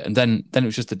to that bit," and then it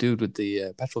was just the dude with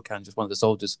the petrol can, just one of the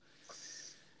soldiers,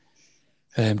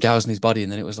 dousing his body,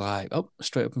 and then it was like, "Oh,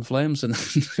 straight up in flames," and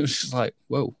it was just like,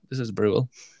 "Whoa, this is brutal."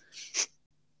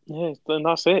 Yeah, and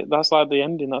that's it. That's like the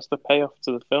ending. That's the payoff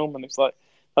to the film, and it's like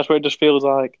that's where it just feels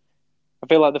like. I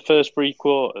feel like the first 3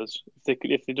 quarters,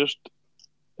 if they just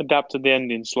adapted the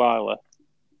ending slightly.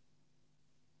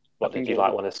 What did you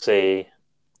want to see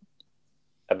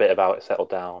a bit about it settle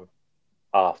down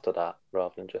after that,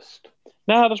 rather than just?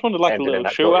 No, I just wanted a little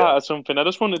shootout or something. I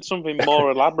just wanted something more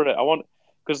elaborate.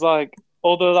 Because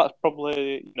although that's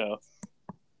probably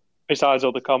besides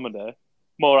all the comedy,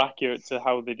 more accurate to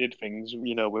how they did things,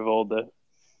 with all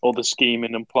the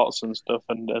scheming and plots and stuff,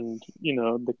 and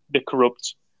the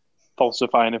corrupt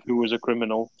falsifying of who was a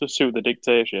criminal to suit the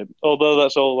dictatorship. Although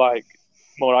that's all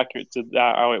more accurate to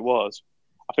how it was,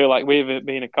 I feel like with it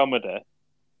being a comedy,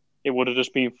 it would have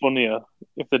just been funnier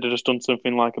if they'd have just done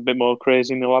something a bit more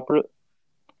crazy and elaborate.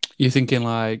 You're thinking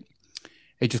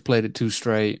it just played it too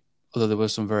straight, although there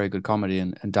was some very good comedy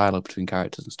and dialogue between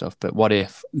characters and stuff. But what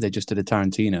if they just did a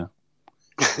Tarantino?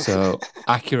 So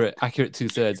accurate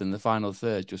 2/3, and the final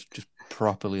third just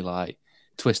properly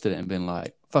twisted it and been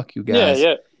like, "Fuck you guys."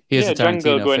 Yeah. Here's a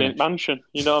Tarantino Django going finish. in mansion.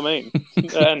 You know what I mean?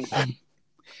 And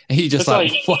he just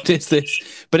what is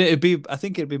this? But I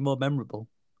think it'd be more memorable,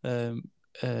 and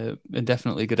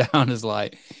definitely go down as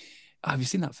have you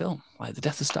seen that film? The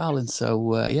Death of Stalin.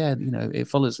 So it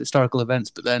follows historical events,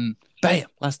 but then bam,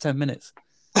 last 10 minutes,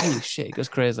 holy shit, it goes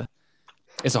crazy.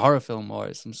 It's a horror film or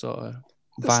it's some sort of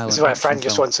violent. This is why Frank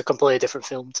just wants a completely different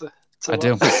film to I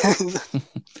do.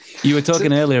 You were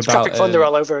talking earlier about Tropic Thunder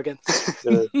all over again.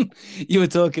 You were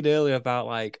talking earlier about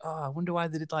I wonder why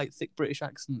they did thick British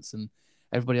accents and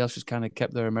everybody else just kind of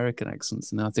kept their American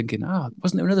accents. And I'm thinking,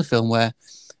 wasn't there another film where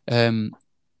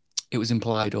it was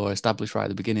implied or established right at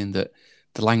the beginning that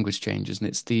the language changes, and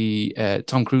it's the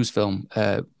Tom Cruise film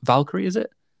Valkyrie, is it?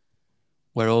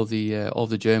 Where all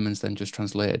the Germans then just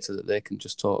translated so that they can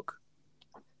just talk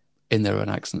in their own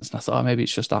accents. And I thought, maybe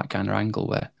it's just that kind of angle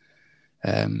where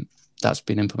that's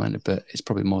been implemented, but it's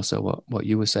probably more so what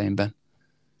you were saying, Ben.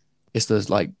 It's those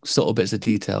like subtle bits of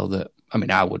detail that, I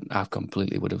mean, I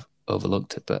completely would have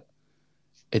overlooked it, but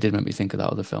it did make me think of that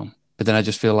other film. But then I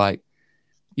just feel like,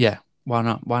 yeah, why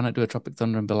not? Why not do a Tropic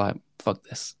Thunder and be like, fuck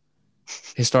this.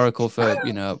 Historical for,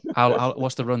 how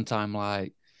what's the runtime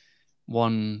like?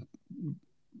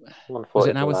 140. Was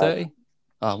it an hour 30?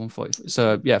 Oh, 140.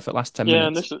 So, yeah, for the last 10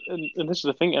 minutes. And this is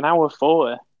the thing, an hour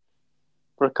 40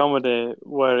 for a comedy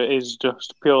where it is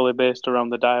just purely based around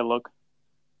the dialogue.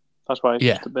 That's why it's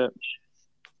just a bit.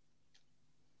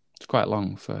 It's quite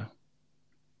long for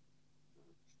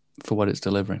what it's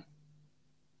delivering.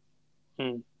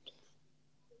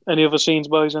 Any other scenes,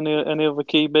 boys? Any other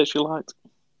key bits you liked?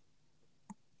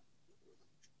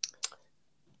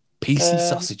 Peace and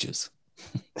sausages.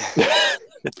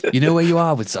 You know where you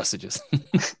are with sausages.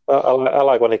 I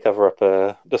like when they cover up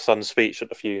the son's speech at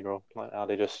the funeral, like how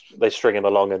they string him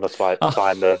along and just like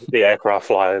time the aircraft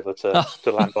fly over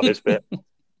to land on his bit.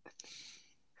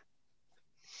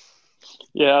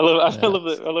 Yeah, I love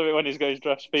it when he's got his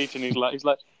draft speech and he's like,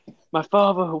 my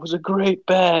father was a great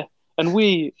bear, and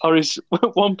we are his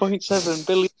 1.7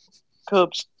 billion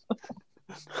cubs,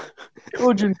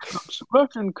 Georgian cubs,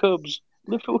 Russian cubs,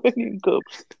 Lithuanian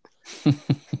cubs.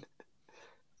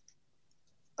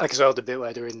 Like as well, the bit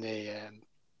where they're in the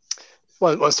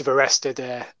once they've arrested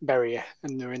Berrier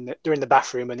and they're in the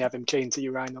bathroom and they have him chained to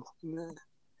urinal.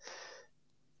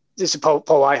 This is Paul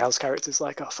Whitehouse character's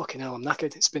like, oh fucking hell, I'm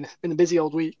knackered. It's been a busy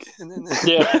old week. And then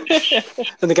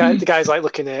and the guy's like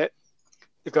looking at,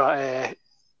 they've got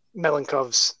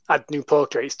Melankov's had new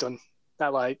portraits done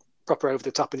that like proper over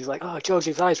the top, and he's like, oh,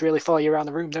 George's eyes really follow you around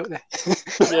the room, don't they?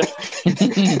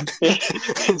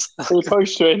 He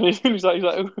posts to it and he's like,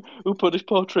 who put this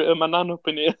portrait of my nan up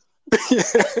in here?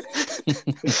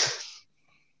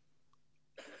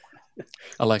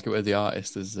 I like it where the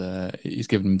artist is. He's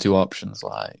given him two options,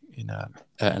 like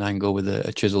an angle with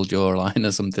a chiseled jawline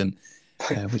or something.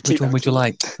 Which one would you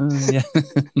like? Yeah,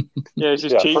 it's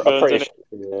just cheekbones.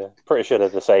 Pretty sure they're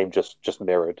the same, just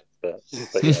mirrored. But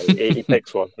yeah, he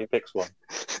picks one. He picks one.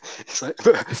 It's like,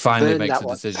 he finally makes a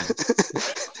decision.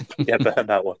 Yeah, burn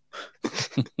that one.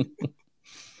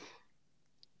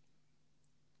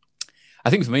 I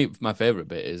think for me, my favourite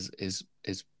bit is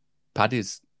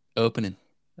Paddy's opening.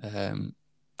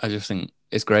 I just think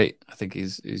it's great. I think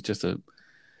he's just a,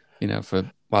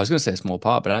 I was going to say a small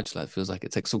part, but actually it feels like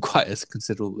it takes up quite a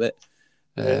considerable bit.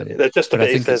 There's just a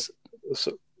bit.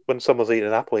 When someone's eating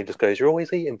an apple, he just goes, "You're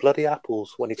always eating bloody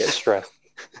apples" when he gets stressed.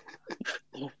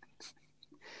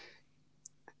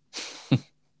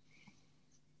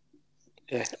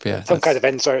 Yeah, some kind of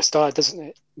ends where it started, doesn't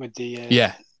it? With the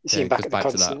you see him back at the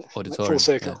concert, to that auditorium, like full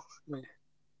circle. Yeah.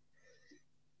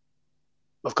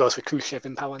 Of course, with Khrushchev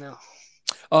in power now.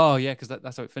 Oh yeah, because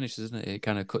that's how it finishes, isn't it? It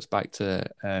kind of cuts back to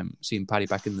seeing Paddy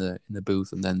back in the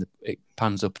booth, and then it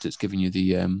pans up. It's giving you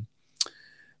the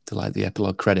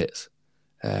epilogue credits,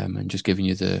 and just giving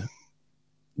you the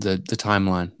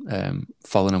timeline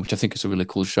following on, which I think is a really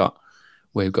cool shot,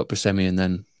 where you've got Buscemi and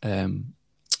then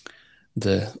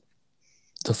the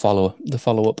follow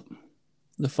up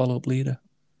leader.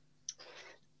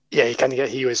 Yeah,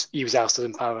 he was ousted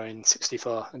in power in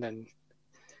 '64, and then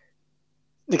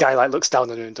the guy like looks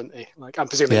down on him, doesn't he? Like, I'm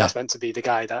presuming that's meant to be the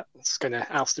guy that's going to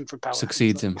oust him from power.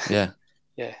 Succeeds him, yeah.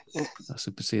 Yeah. That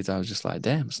supersedes. I was just like,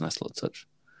 damn, it's a nice little touch.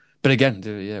 But again,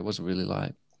 it wasn't really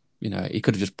like, he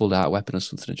could have just pulled out a weapon or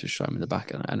something and just shot him in the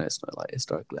back. And I know it's not like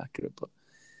historically accurate, but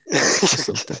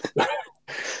something.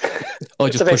 Or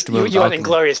just pushed him over. You want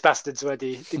Inglourious Bastards where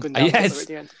they couldn't yes, at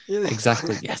the end.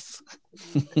 Exactly, yes.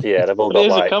 Yeah, they've all got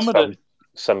like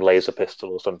some laser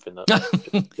pistol or something. Not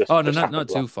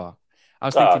too far. I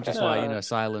was thinking just like a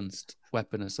silenced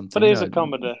weapon or something. But it is a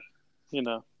comedy.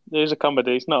 It is a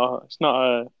comedy. It's not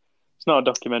a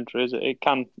documentary, is it? It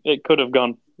could have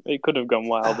gone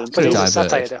wild. But it is a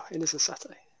satire, though. It is a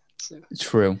satire. So. It's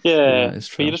true. Yeah, it's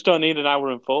true. But you just don't need an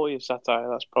hour and 40 of satire.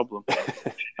 That's the problem.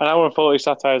 An hour and 40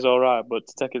 satire is all right, but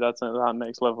to take it that to that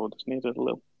next level, just needed a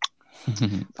little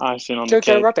icing on the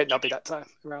cake. Jojo Rabbit not be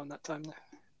around that time though.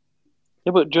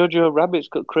 Yeah, but Jojo Rabbit's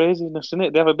got craziness in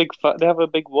it. They have a big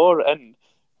war at end.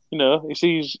 He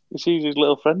sees his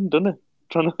little friend, doesn't he?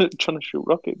 Trying to shoot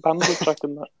rocket panda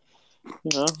tracking that.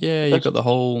 Yeah, you've got the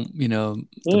whole, the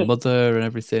mother and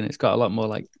everything. It's got a lot more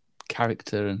like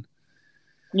character and.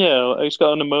 Yeah, it's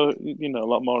got a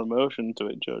lot more emotion to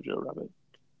it, Jojo Rabbit.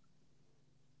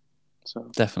 So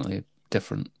definitely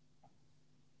different.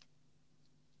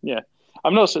 Yeah,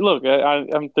 I'm not. Look,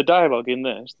 I'm the dialogue in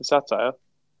this, the satire,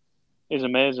 is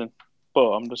amazing. But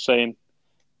I'm just saying,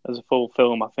 as a full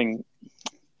film, I think,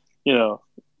 the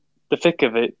thick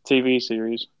of it TV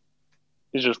series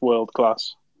is just world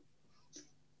class.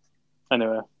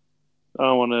 Anyway, I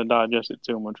don't want to digest it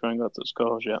too much. I ain't got to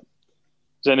scores yet.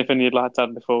 Is there anything you'd like to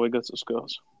add before we go to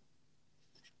scores?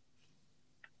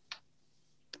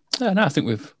 No, I think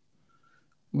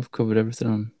we've covered everything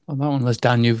on that one. Unless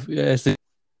Dan, it's the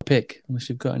pick. Unless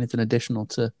you've got anything additional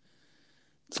to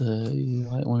you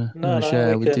might want to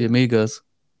share with the amigos.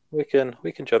 We can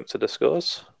jump to the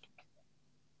scores.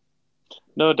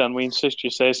 No, Dan, we insist you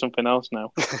say something else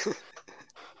now.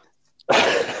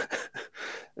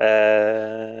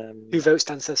 Who votes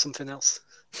Dan says something else?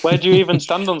 Where do you even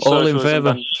stand on All in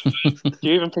socialism? favour. Do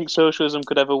you even think socialism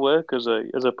could ever work as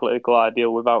a political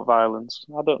ideal without violence?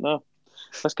 I don't know.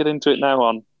 Let's get into it now.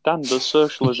 On Dan, does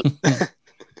socialism?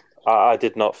 I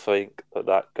did not think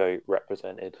that goat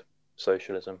represented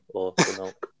socialism, or the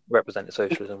milk represented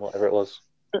socialism, whatever it was.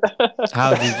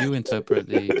 How did you interpret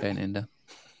the painting, Dan?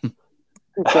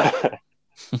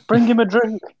 Bring him a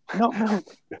drink, not milk.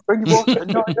 Bring him water,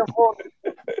 not enough water.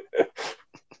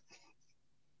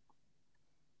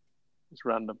 It's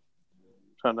random.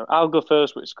 I'll go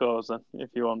first with scores then, if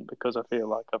you want, because I feel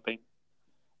like I've been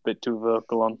a bit too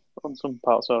vocal on some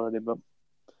parts already. But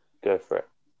go for it.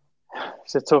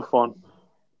 It's a tough one.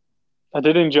 I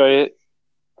did enjoy it.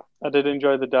 I did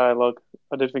enjoy the dialogue.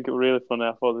 I did think it was really funny.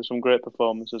 I thought there's some great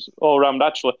performances all around.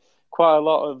 Actually, quite a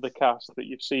lot of the cast that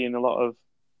you see in a lot of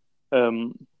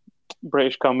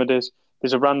British comedies.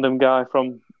 There's a random guy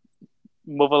from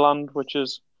Motherland, which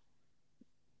is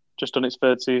just on its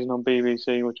third season on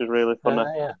BBC, which is really funny.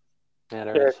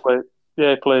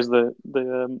 He plays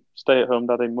the stay-at-home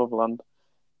dad in Motherland.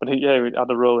 But he had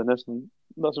a role in this, and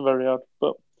that's very odd.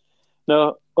 But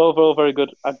no, overall very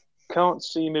good. I can't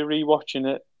see me rewatching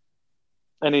it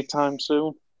anytime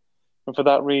soon, and for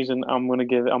that reason, I'm going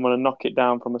to knock it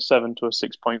down from a 7 to a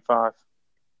 6.5.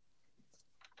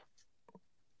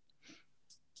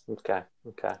 Okay.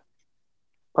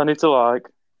 Plenty to like,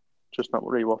 just not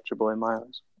rewatchable in my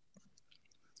eyes.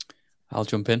 I'll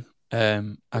jump in.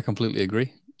 I completely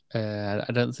agree. I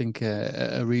don't think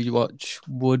a rewatch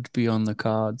would be on the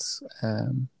cards.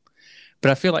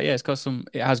 But I feel like it has got some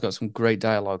great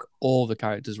dialogue. All the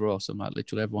characters are awesome. Like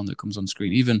literally everyone that comes on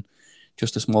screen, even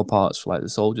just the small parts like the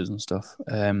soldiers and stuff.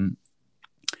 I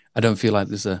don't feel like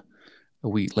there's a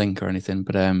weak link or anything.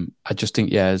 But I just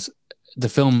think the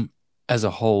film as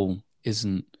a whole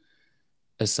isn't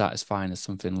as satisfying as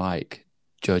something like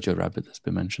Jojo Rabbit that's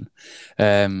been mentioned.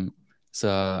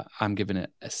 So I'm giving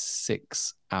it a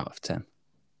 6 out of 10.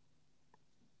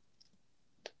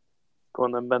 Go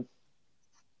on then, Ben.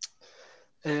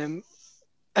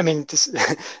 I mean, this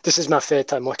is my third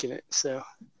time watching it, so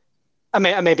I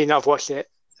maybe not have watched it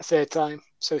a third time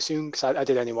so soon, because I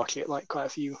did only watch it like quite a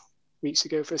few weeks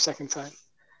ago for a second time.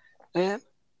 I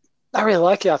really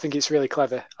like it. I think it's really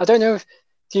clever. I don't know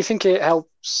do you think it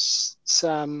helps?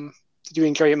 Did you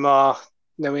enjoy it more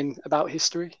knowing about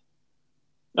history?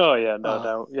 Oh yeah, no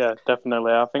doubt. Yeah,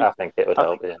 definitely. I think it would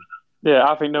help. Yeah,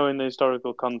 I think knowing the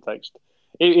historical context,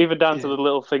 even down to the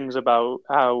little things about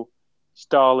how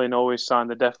Stalin always signed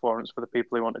the death warrants for the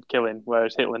people he wanted killing,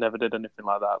 whereas Hitler never did anything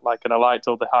like that. And I liked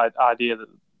all the idea that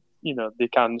they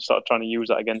can start trying to use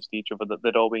that against each other, that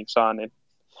they'd all been signing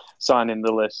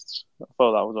the lists. I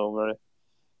thought that was all very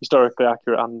historically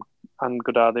accurate and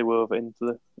good how they wove it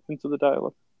into the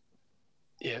dialogue.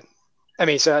 Yeah. I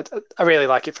mean, so I really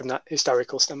like it from that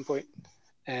historical standpoint.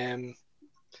 All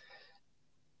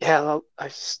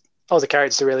the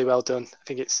characters are really well done. I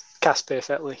think it's cast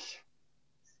perfectly.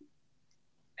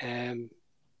 I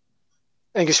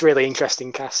think it's a really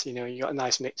interesting cast. You got a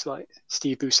nice mix like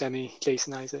Steve Buscemi,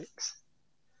 Jason Isaacs,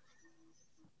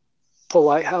 Paul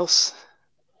Whitehouse.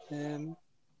 I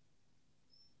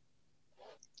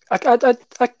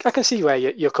can see where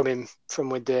you're coming from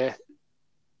with the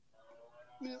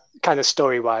kind of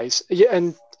story-wise,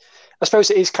 and I suppose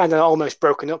it is kind of almost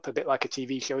broken up a bit like a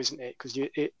TV show, isn't it? Because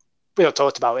we don't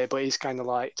talk about it, but it's kind of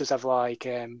like does have like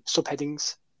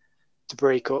subheadings to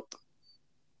break up.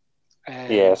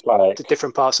 It's like the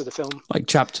different parts of the film, like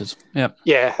chapters.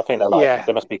 Yeah. I think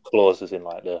there must be clauses in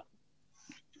like the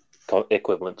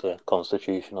equivalent to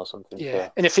Constitution or something. Yeah,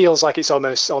 and it feels like it's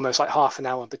almost like half an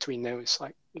hour between those.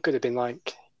 Like it could have been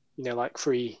like like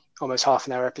 3 almost half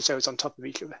an hour episodes on top of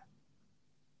each other.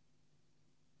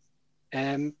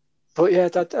 But yeah,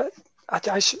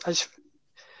 I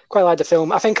quite like the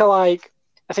film. I think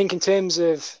in terms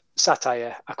of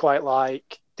satire, I quite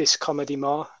like this comedy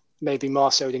more, maybe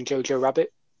more so than Jojo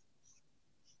Rabbit.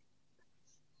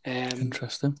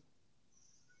 Interesting.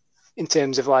 In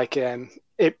terms of like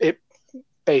it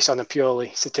based on a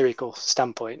purely satirical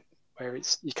standpoint, where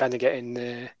you kind of getting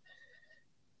the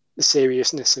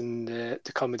seriousness and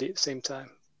the comedy at the same time.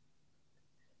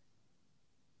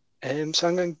 So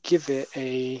I'm going to give it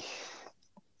a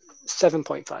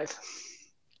 7.5.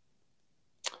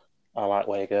 I like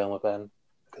where you're going with Ben,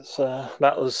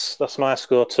 because that's my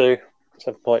score too.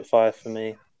 7.5 for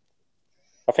me.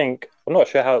 I'm not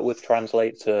sure how it would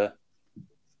translate to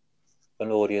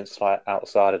an audience like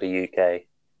outside of the UK.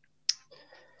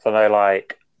 So I know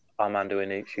like Armando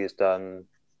Iannucci has done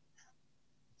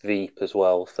Veep as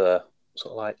well for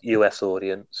sort of like US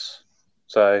audience.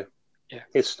 So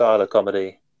his style of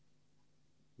comedy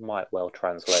might well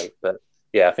translate, but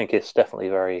yeah, I think it's definitely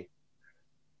very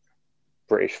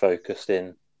British focused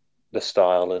in the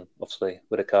style, and obviously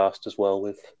with a cast as well,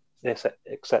 with the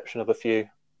exception of a few.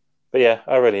 But yeah,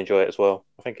 I really enjoy it as well.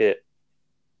 I think it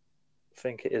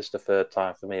is the third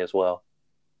time for me as well.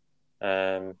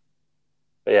 But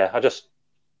yeah,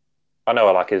 I know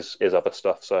I like his other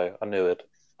stuff, so I knew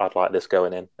I'd like this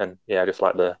going in, and yeah, I just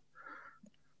like the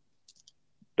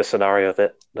scenario of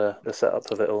it, the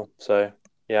setup of it all. So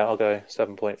yeah, I'll go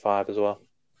 7.5 as well.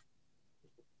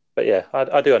 But yeah,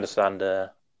 I do understand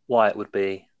why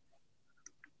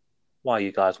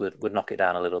you guys would knock it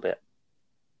down a little bit.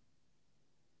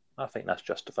 I think that's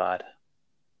justified.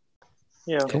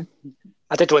 Yeah. Cool.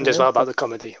 I did wonder as well about the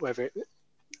comedy, whether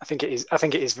I think it is.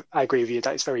 I agree with you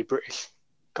that it's very British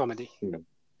comedy. I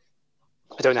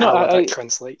don't know how that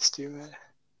translates to.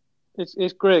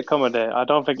 It's great comedy. I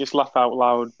don't think it's laugh out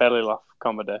loud, belly laugh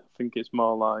comedy. I think it's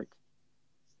more like,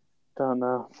 don't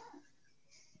know.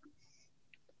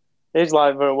 It's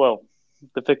like very well.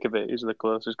 The thick of it is the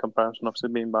closest comparison, obviously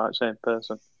being by the same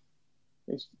person.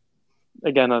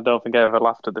 Again, I don't think I ever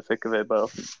laughed at the thick of it, but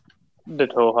I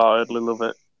did wholeheartedly love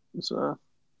it. So,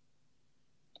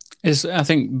 I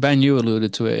think Ben, you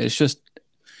alluded to it. It's just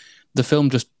the film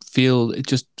just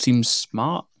seems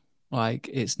smart. Like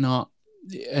it's not,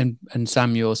 and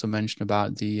Sam, you also mentioned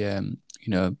about the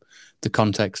the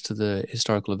context to the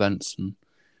historical events, and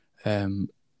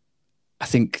I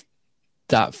think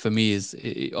that for me is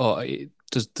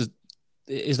that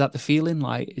the feeling?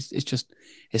 Like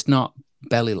it's not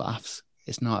belly laughs.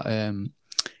 It's not a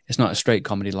straight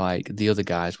comedy like the other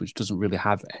guys, which doesn't really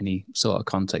have any sort of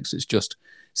context. It's just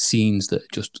scenes that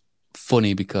are just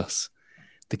funny because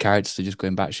the characters are just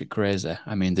going batshit crazy.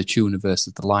 I mean, the tuna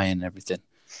versus the lion and everything.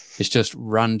 It's just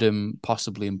random,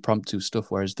 possibly impromptu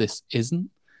stuff, whereas this isn't.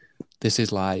 This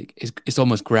is like, it's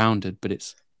almost grounded, but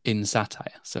it's in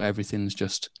satire. So everything's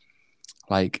just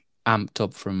like amped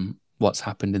up from what's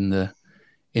happened in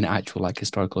actual like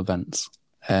historical events.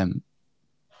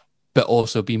 But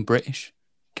also being British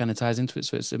kind of ties into it.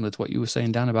 So it's similar to what you were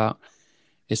saying, Dan, about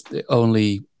it's the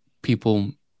only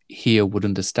people here would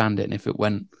understand it. And if it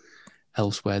went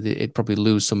elsewhere, it'd probably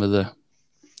lose some of the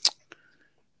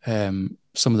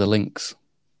links.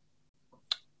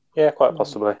 Yeah, quite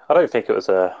possibly. I don't think it was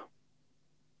a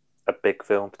big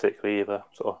film particularly either.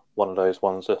 Sort of one of those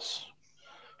ones that's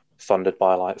funded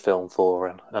by like Film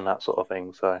 4 and that sort of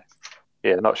thing. So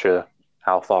yeah, not sure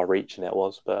how far reaching it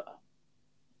was, but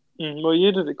what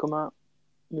year did it come out?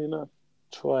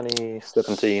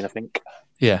 2017, I think.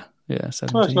 Yeah, 17.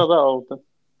 Oh, it's not that old then.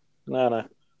 No.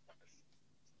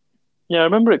 Yeah, I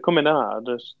remember it coming out.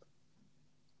 It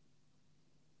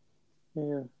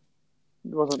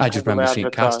wasn't. I just remember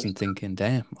seeing cast and thinking,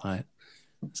 "Damn, like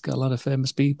it's got a lot of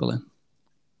famous people in."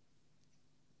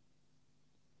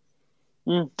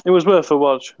 It was worth a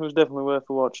watch. It was definitely worth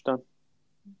a watch, Dan.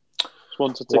 Just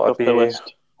want to tick off the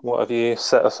list. What have you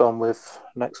set us on with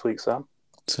next week, Sam?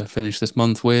 So finish this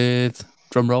month with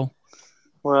drum roll.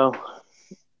 Well,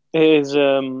 it is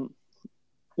a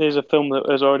film that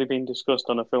has already been discussed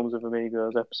on a Films of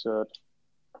Amigos episode,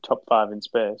 Top 5 in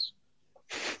Space.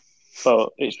 But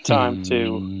it's time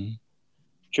to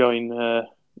join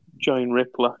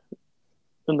Ripley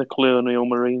and the Colonial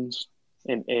Marines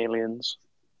in Aliens.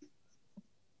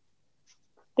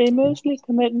 They mostly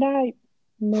come at night.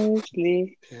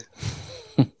 Mostly. Yeah.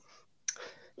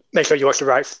 Make sure you watch the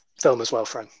right film as well,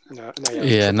 Fran.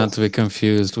 Yeah, not to be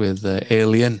confused with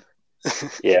Alien.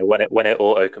 Yeah, when it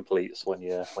auto completes when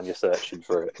you're searching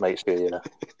for it, make sure you.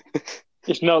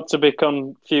 It's not to be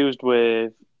confused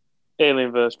with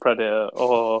Alien vs Predator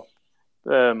or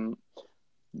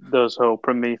those whole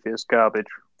Prometheus garbage.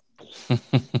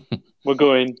 We're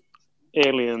going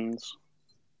Aliens.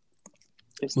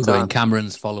 We're going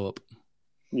Cameron's follow-up.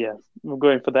 Yeah, we're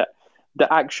going for the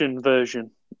action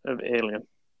version of Alien.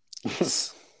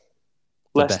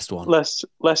 The best one.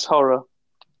 Less horror.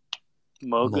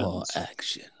 More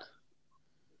action.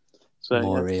 So,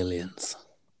 more aliens.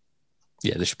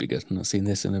 Yeah, this should be good. I've not seen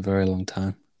this in a very long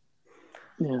time.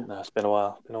 Yeah. No, it's been a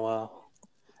while.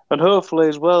 And hopefully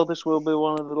as well, this will be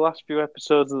one of the last few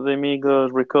episodes that the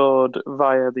Amigos record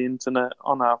via the internet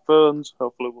on our phones.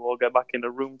 Hopefully we'll all get back in a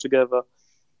room together.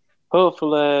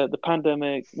 Hopefully the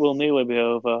pandemic will nearly be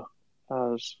over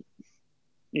as,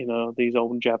 these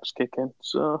old jabs kick in.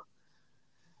 So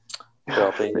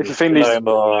There'll be if you think no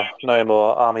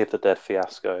more Army of the Dead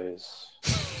fiascos.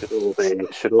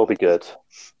 Should all be good.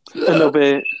 And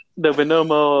there'll be no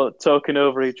more talking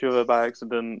over each other by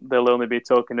accident. They'll only be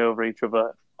talking over each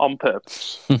other on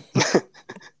purpose.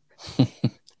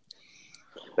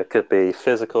 There could be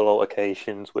physical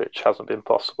altercations, which hasn't been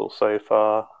possible so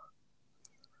far.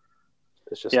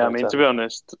 It's just to be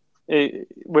honest,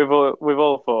 we've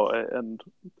all thought it, and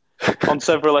on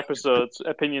several episodes,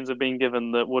 opinions have been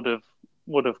given that would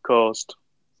have caused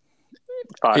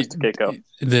fights to kick up.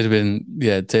 There'd have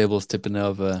been tables tipping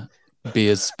over,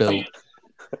 beers spilled.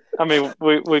 I mean,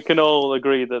 we can all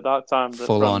agree that time that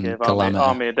Fran gave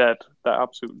Army of Dead, that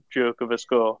absolute joke of a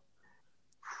score.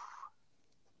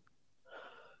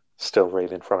 Still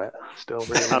reeling from it.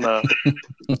 I know.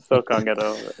 Still can't get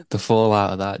over it. The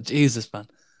fallout of that. Jesus, man.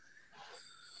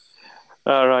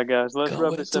 All right, guys. Let's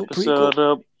wrap this episode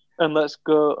up and let's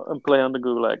go and play on the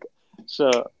Gulag.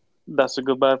 So that's a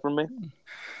goodbye from me.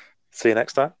 See you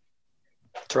next time.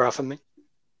 Ta-ra from me.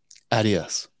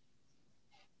 Adios.